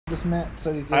this map,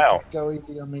 so you Ow. have to go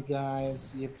easy on me,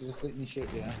 guys. You have to just let me shoot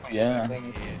you. Yeah.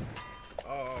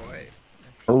 Oh, wait.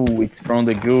 Oh, it's from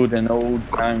the good and old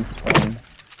times from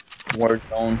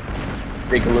WarZone.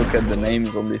 Take a look at the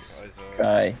names on this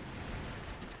guy.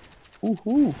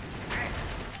 Woohoo!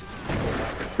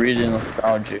 Really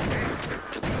nostalgic.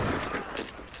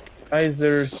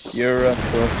 Kaiser, Sierra,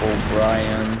 Purple,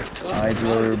 Brian,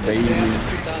 Idler, Bailey.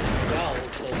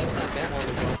 2012, so that's not that long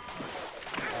ago.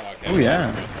 Oh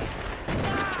yeah.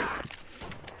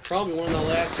 Probably one of the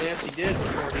last snaps he did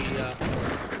before he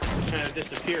kind of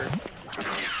disappeared.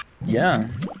 Yeah.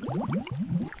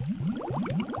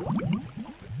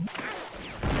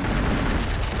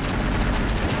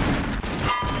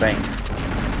 Bang.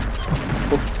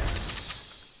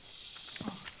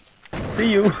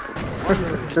 See you.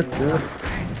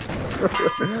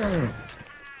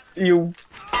 See you.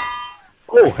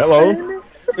 Oh, hello.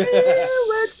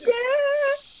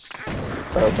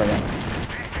 Sorry for that.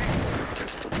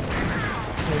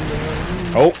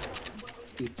 Oh.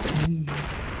 It's me.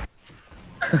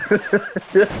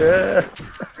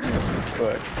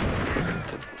 Fuck.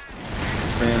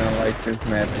 Man, I like this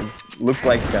map. It looks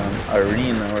like an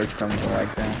arena or something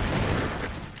like that.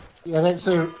 Yeah, it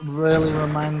actually really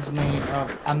reminds me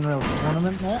of Unreal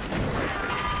Tournament maps.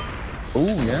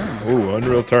 Oh yeah. Ooh,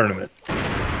 Unreal Tournament.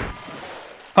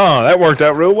 Huh, that worked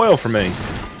out real well for me.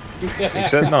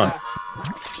 Except not.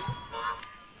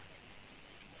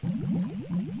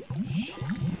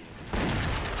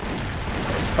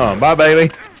 Bye,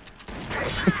 Bailey.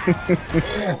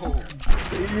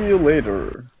 See you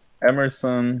later.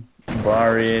 Emerson,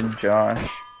 Barry, Josh.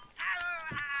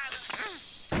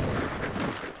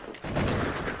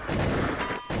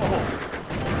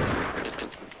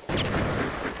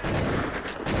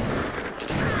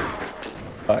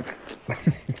 Fuck.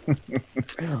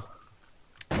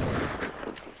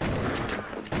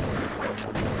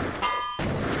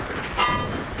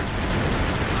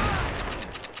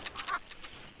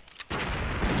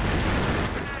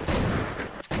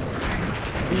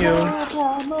 See you.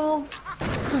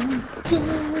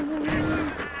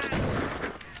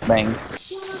 Bang.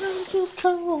 Why don't you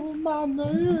call my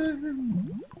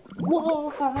name?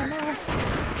 Whoa.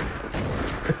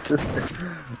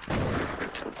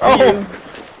 Oh!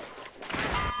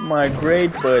 My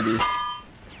great buddies.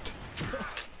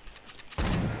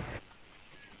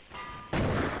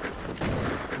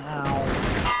 Ow.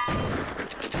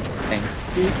 Bang.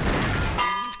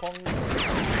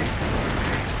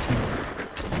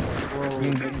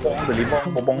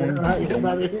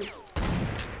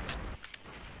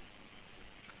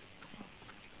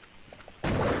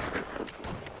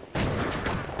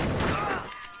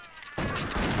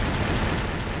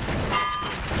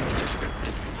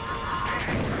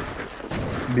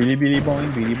 Billy Billy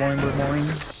boing, Billy boing boing boing.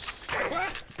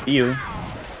 You.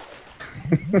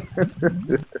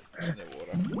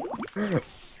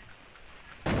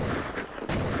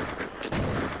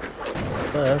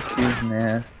 Fuck his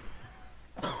nest.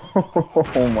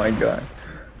 Oh my god.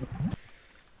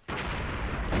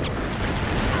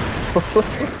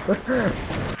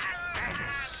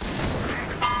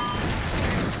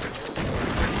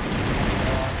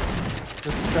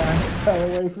 Just try and stay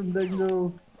away from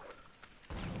Dingo.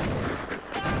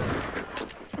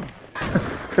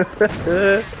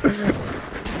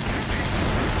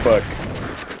 Fuck.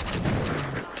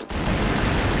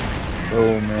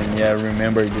 Oh man, yeah,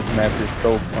 remember this map is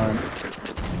so fun.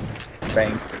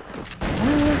 Bang.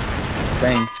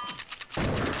 Bang.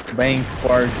 Bang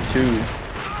part 2.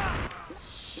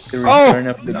 The return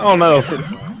of the oh no.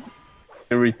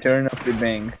 The return of the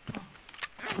bang.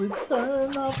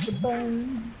 Return of the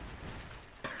bang.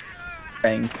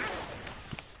 Bang.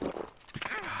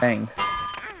 Bang.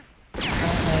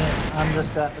 I'm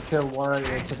just out to kill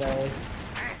Warrior today.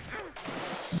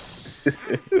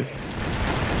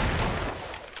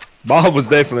 Bob was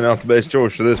definitely not the best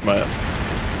choice for this map.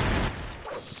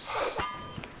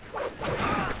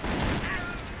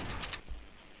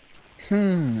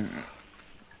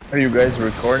 Are you guys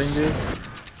recording this?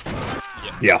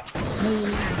 Yeah.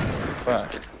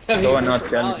 Fuck. So I'm not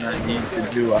telling I need to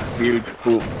do a huge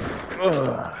poop.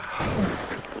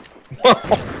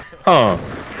 Huh.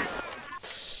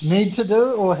 Need to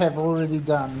do or have already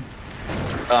done?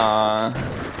 Why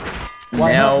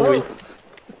now it's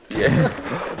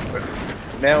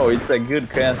now it's a good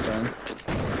question.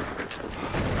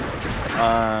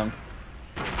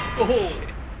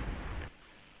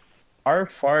 Are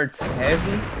farts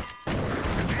heavy?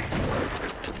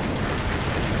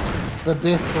 The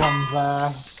best ones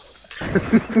are.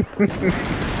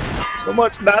 So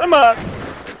much dynamite.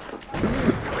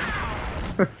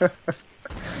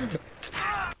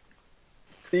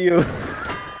 See you.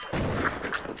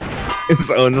 It's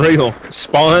unreal.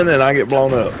 Spawn and I get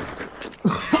blown up.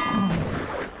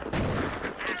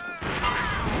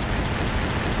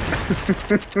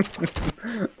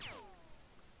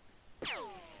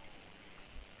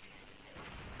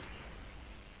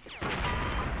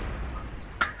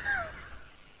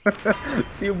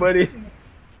 See you, buddy.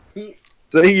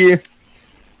 See you.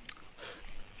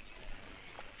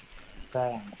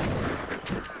 Bang.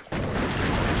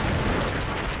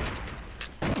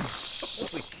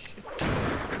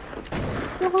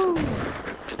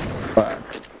 Fuck.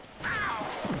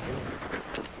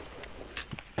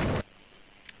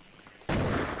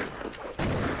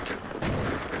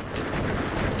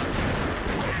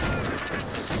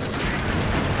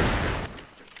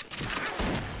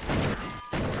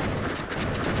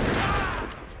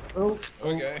 Oh,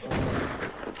 Okay.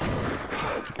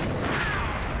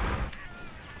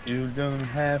 You don't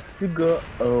have to go.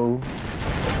 Oh,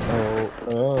 oh,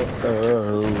 oh,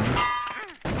 oh.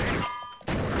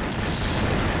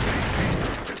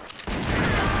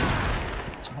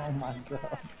 oh my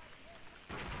god.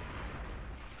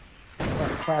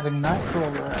 That fighting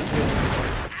Nightcrawler out here.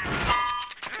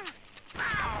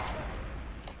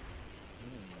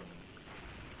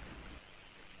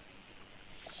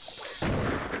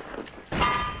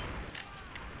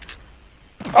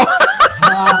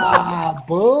 Ah,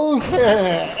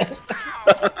 bullshit!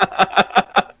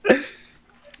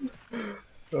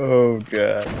 Oh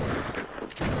god.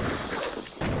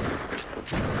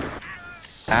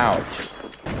 Ouch.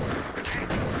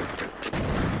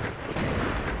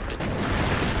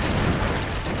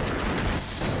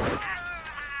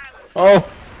 Oh.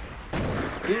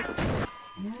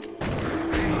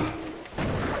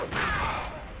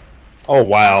 Oh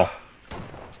wow.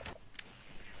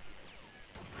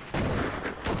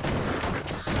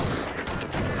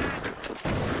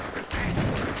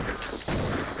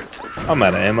 I'm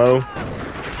out of ammo.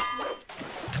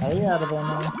 Are you out of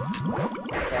ammo?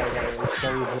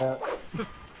 Sorry, that.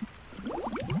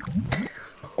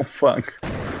 Oh fuck.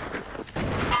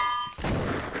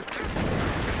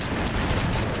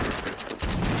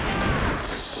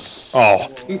 Oh.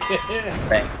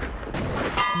 Bang.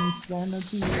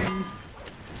 Insanity.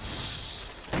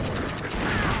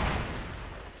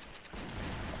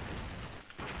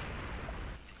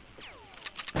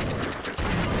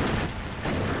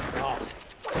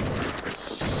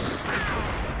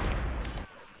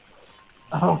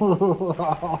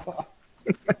 Oh.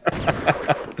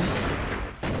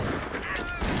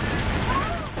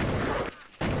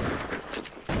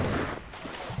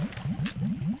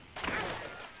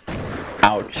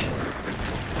 Ouch.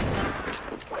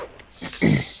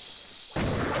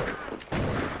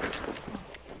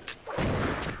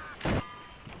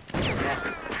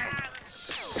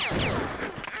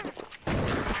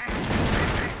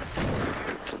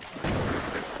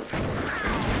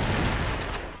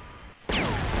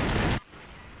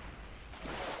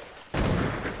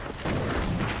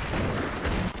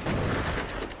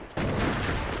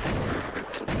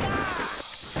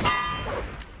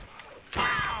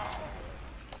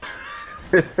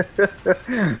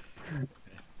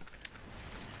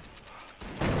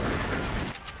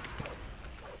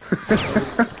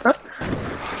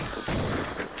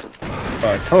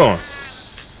 Fuck. Hold on.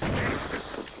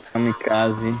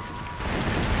 Kamikaze.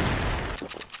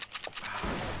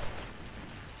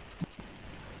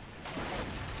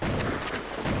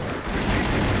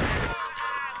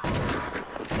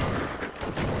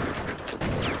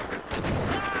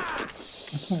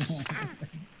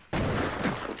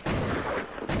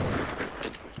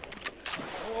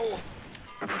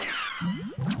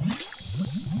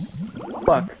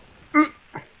 Fuck.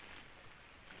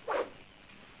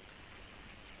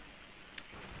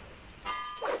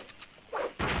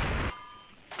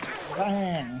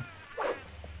 Bang.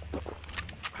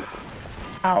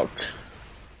 Ouch.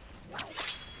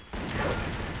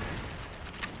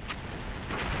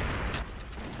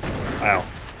 Ow.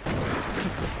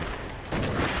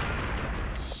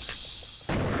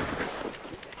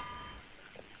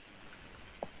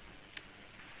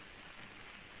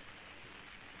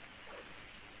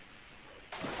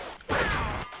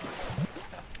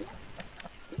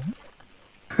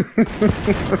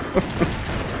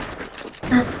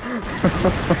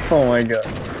 Oh my god.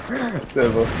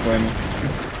 That was funny.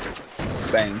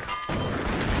 Bang.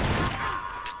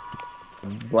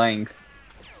 Blank.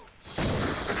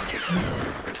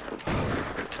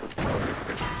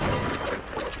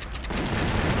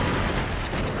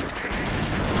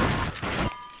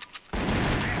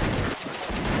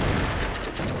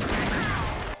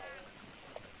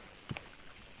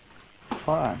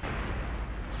 Fuck.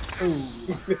 See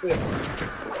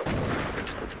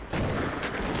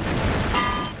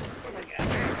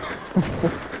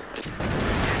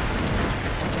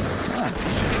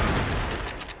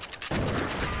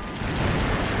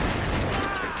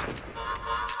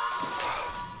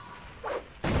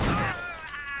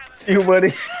you,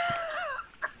 buddy.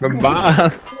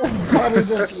 Goodbye. His body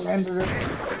just landed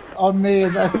on me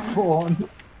as I spawned.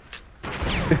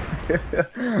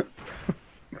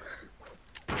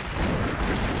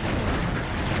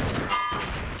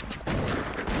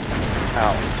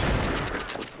 Ouch.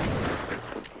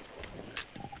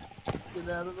 Get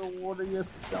out of the water, you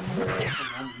scumbag.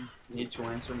 I need to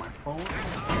answer my phone.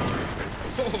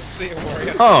 Oh, see you,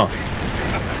 Wario. Huh.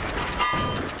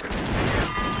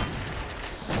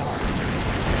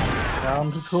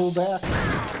 Time to cool back.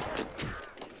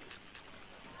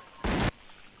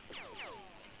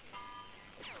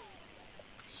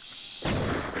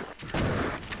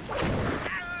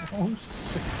 Oh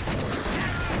shit.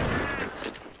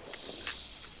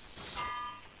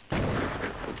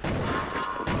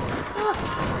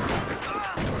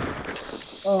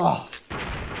 Oh.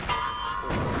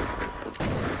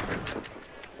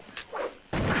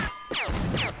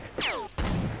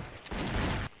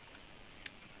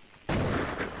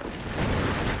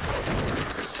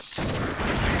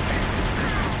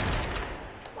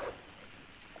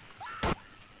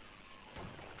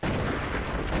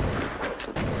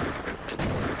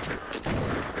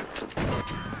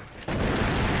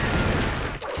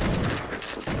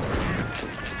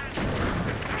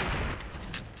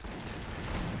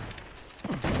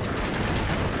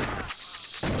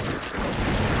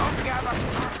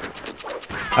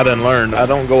 I done learned. I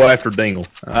don't go after Dingle.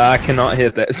 I cannot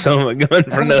hit that son of a gun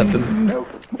for nothing. Nope.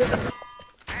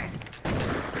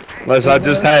 Unless I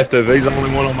just have to. If he's the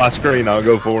only one on my screen, I'll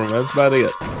go for him. That's about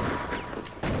it.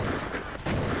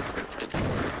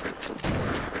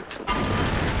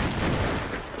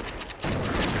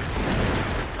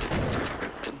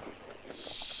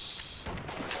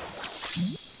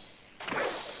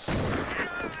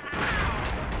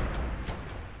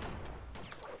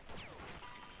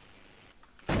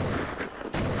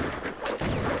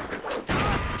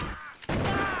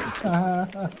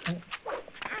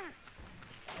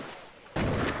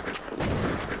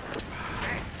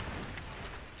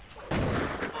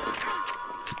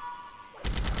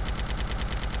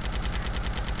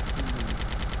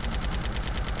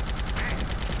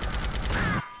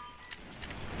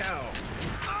 Cow.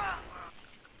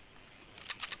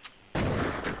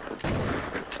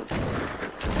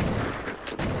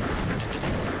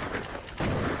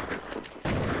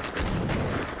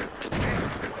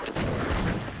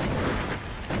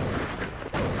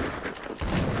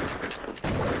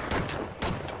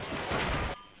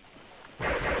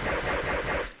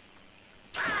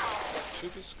 To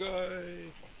the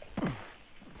sky.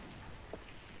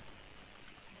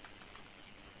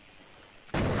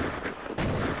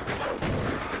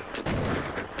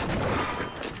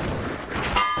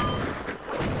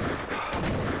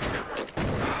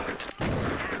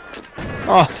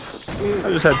 Oh, I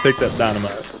just had to pick that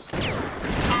dynamite.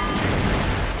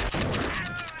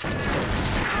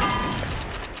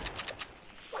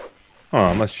 Oh,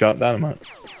 I must shot dynamite.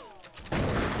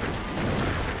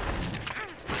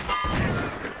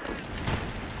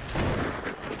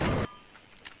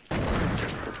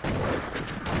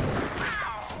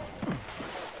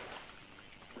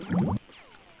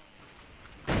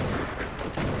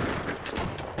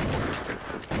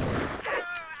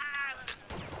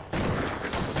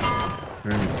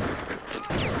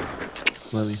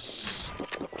 Lily.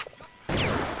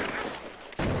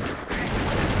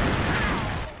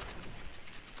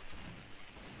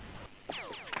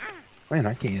 Man,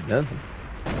 I can't get nothing.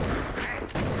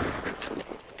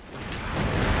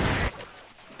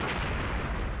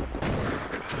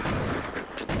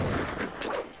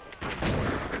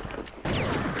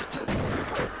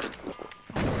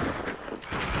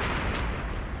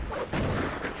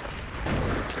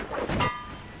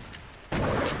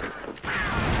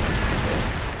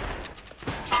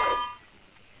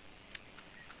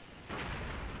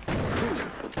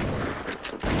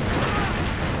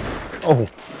 Oh.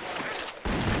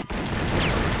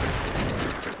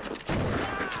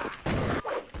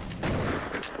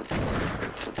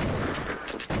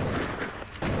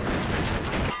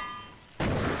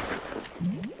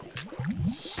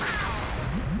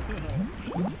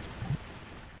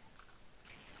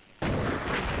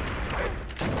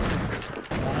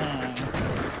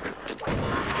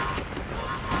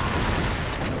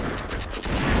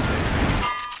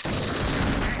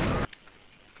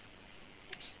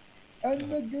 And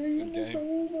the game is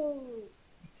over.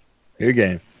 Good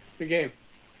game. Good game.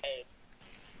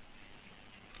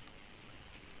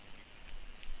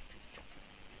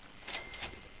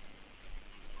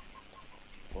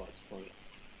 Well, that's funny.